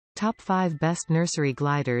Top 5 Best Nursery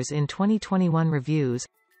Gliders in 2021 Reviews.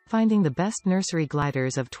 Finding the best nursery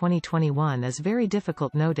gliders of 2021 is very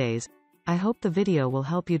difficult nowadays. I hope the video will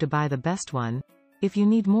help you to buy the best one. If you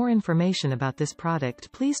need more information about this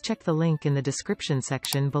product, please check the link in the description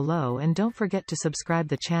section below, and don't forget to subscribe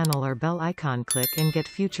the channel or bell icon, click and get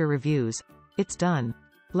future reviews. It's done.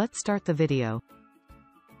 Let's start the video.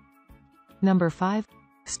 Number 5.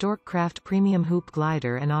 Storkcraft Premium Hoop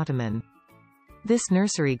Glider and Ottoman. This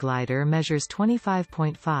nursery glider measures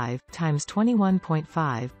 25.5 times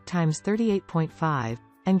 21.5 times 38.5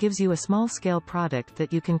 and gives you a small-scale product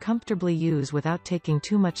that you can comfortably use without taking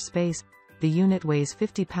too much space. The unit weighs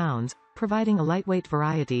 50 pounds, providing a lightweight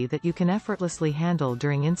variety that you can effortlessly handle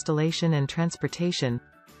during installation and transportation.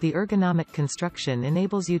 The ergonomic construction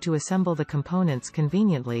enables you to assemble the components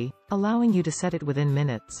conveniently, allowing you to set it within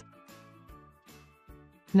minutes.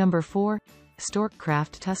 Number 4.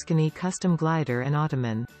 Storkcraft Tuscany Custom Glider and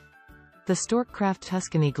Ottoman. The Storkcraft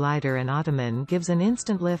Tuscany Glider and Ottoman gives an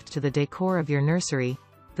instant lift to the decor of your nursery.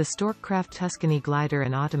 The Storkcraft Tuscany Glider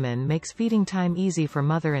and Ottoman makes feeding time easy for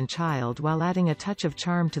mother and child while adding a touch of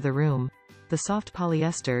charm to the room. The soft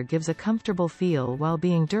polyester gives a comfortable feel while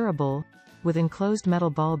being durable. With enclosed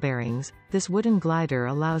metal ball bearings, this wooden glider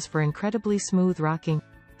allows for incredibly smooth rocking.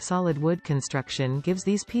 Solid wood construction gives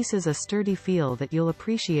these pieces a sturdy feel that you'll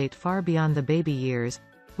appreciate far beyond the baby years.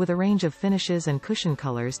 With a range of finishes and cushion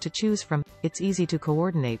colors to choose from, it's easy to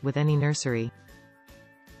coordinate with any nursery.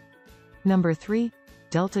 Number 3.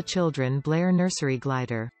 Delta Children Blair Nursery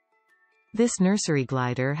Glider. This nursery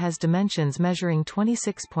glider has dimensions measuring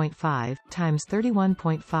 26.5 times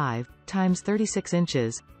 31.5 times 36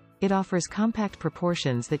 inches. It offers compact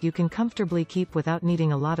proportions that you can comfortably keep without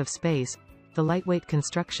needing a lot of space. The lightweight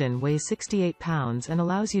construction weighs 68 pounds and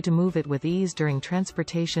allows you to move it with ease during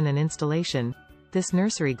transportation and installation. This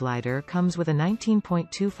nursery glider comes with a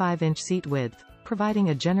 19.25-inch seat width, providing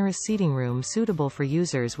a generous seating room suitable for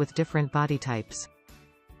users with different body types.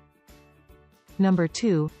 Number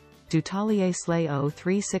 2. Dutailier SLEIGH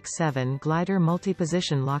 0367 Glider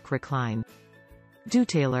Multiposition-lock Recline.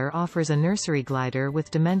 Dutailier offers a nursery glider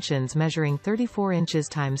with dimensions measuring 34 inches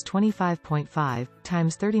times 25.5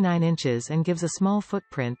 times 39 inches and gives a small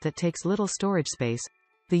footprint that takes little storage space.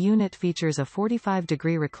 The unit features a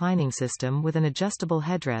 45-degree reclining system with an adjustable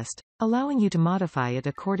headrest, allowing you to modify it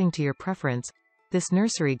according to your preference. This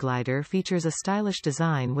nursery glider features a stylish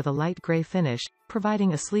design with a light gray finish,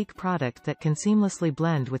 providing a sleek product that can seamlessly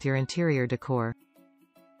blend with your interior decor.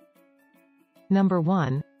 Number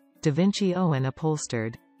 1. DaVinci Owen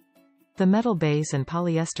Upholstered. The metal base and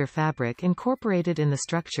polyester fabric incorporated in the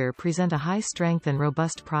structure present a high-strength and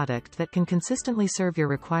robust product that can consistently serve your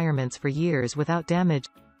requirements for years without damage.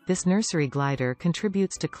 This nursery glider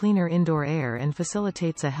contributes to cleaner indoor air and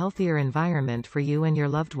facilitates a healthier environment for you and your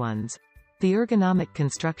loved ones. The ergonomic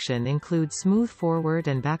construction includes smooth forward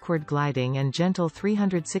and backward gliding and gentle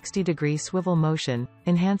 360-degree swivel motion,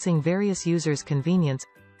 enhancing various users' convenience.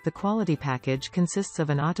 The quality package consists of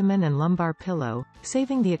an ottoman and lumbar pillow,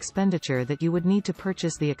 saving the expenditure that you would need to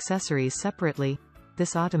purchase the accessories separately.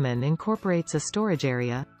 This ottoman incorporates a storage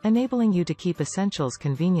area, enabling you to keep essentials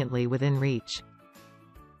conveniently within reach.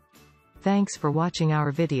 Thanks for watching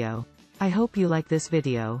our video. I hope you like this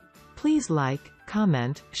video. Please like,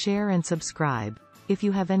 comment, share and subscribe. If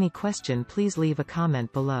you have any question, please leave a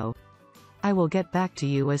comment below. I will get back to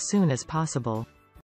you as soon as possible.